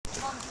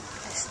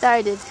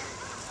started.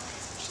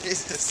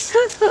 Jesus.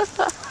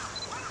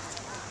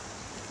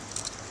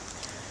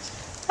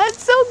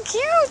 That's so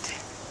cute.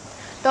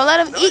 Don't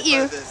let them eat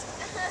you.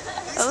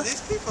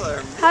 These people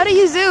are mean. How do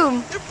you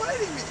zoom? They're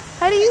biting me.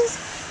 How do you?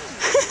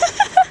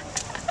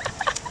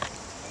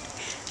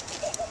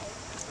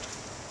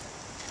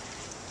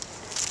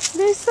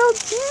 They're so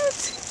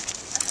cute.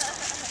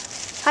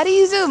 How do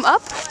you zoom?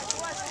 Up?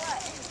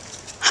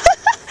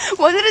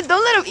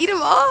 Don't let them eat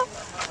them all.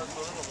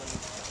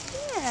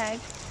 Yeah.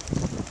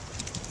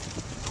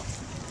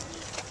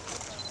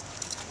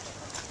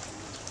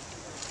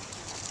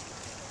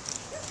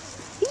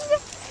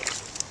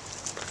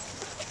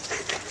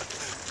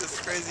 This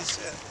crazy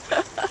shit.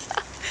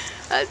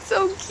 That's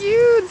so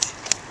cute.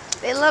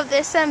 They love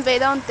their senbei,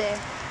 don't they?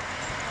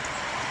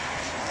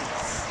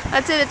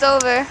 That's it, it's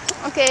over.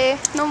 Okay,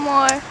 no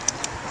more.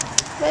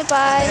 Bye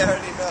bye. They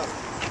already know.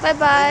 Bye They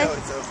bye. know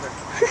it's over.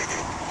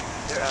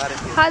 They're out of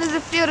here. How does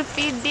it feel to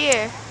feed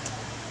deer?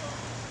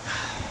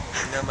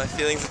 You know, my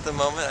feelings at the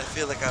moment, I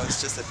feel like I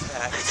was just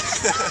attacked.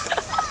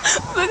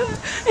 Look,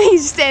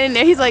 he's standing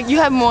there. He's like, you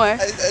have more.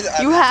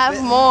 You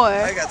have more.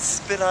 I got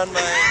spit on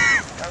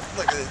my...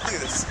 Look at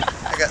this.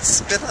 I got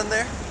spit on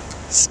there.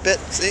 Spit,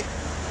 see?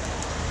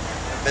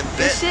 I've been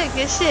bit.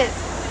 Good shit.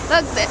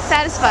 Look,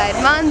 satisfied.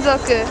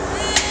 Manzoku.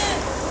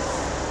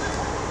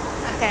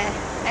 Okay,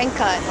 and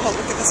cut. Oh,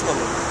 look at this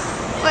woman.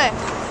 Where?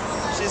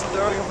 She's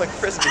throwing them like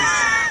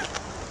frisbees.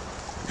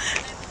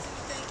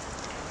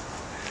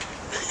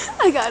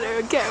 I got her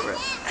on camera.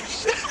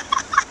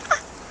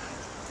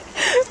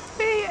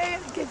 Hey, I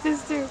gotta get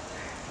this too.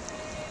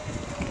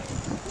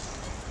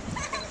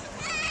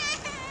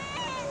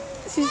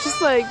 She's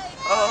just like,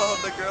 Oh,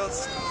 the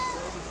girls.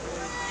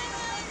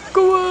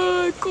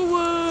 kawaii,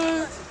 kawaii.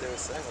 That's what they were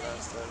saying when I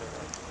was throwing it.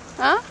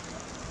 Huh?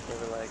 They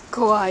were like,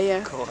 Kawaii,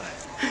 yeah.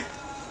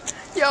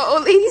 kawaii. Yo,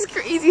 old lady's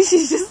crazy.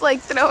 She's just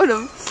like throwing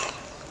them.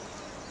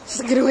 She's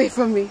like, get away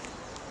from me.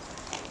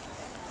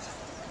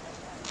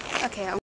 Okay,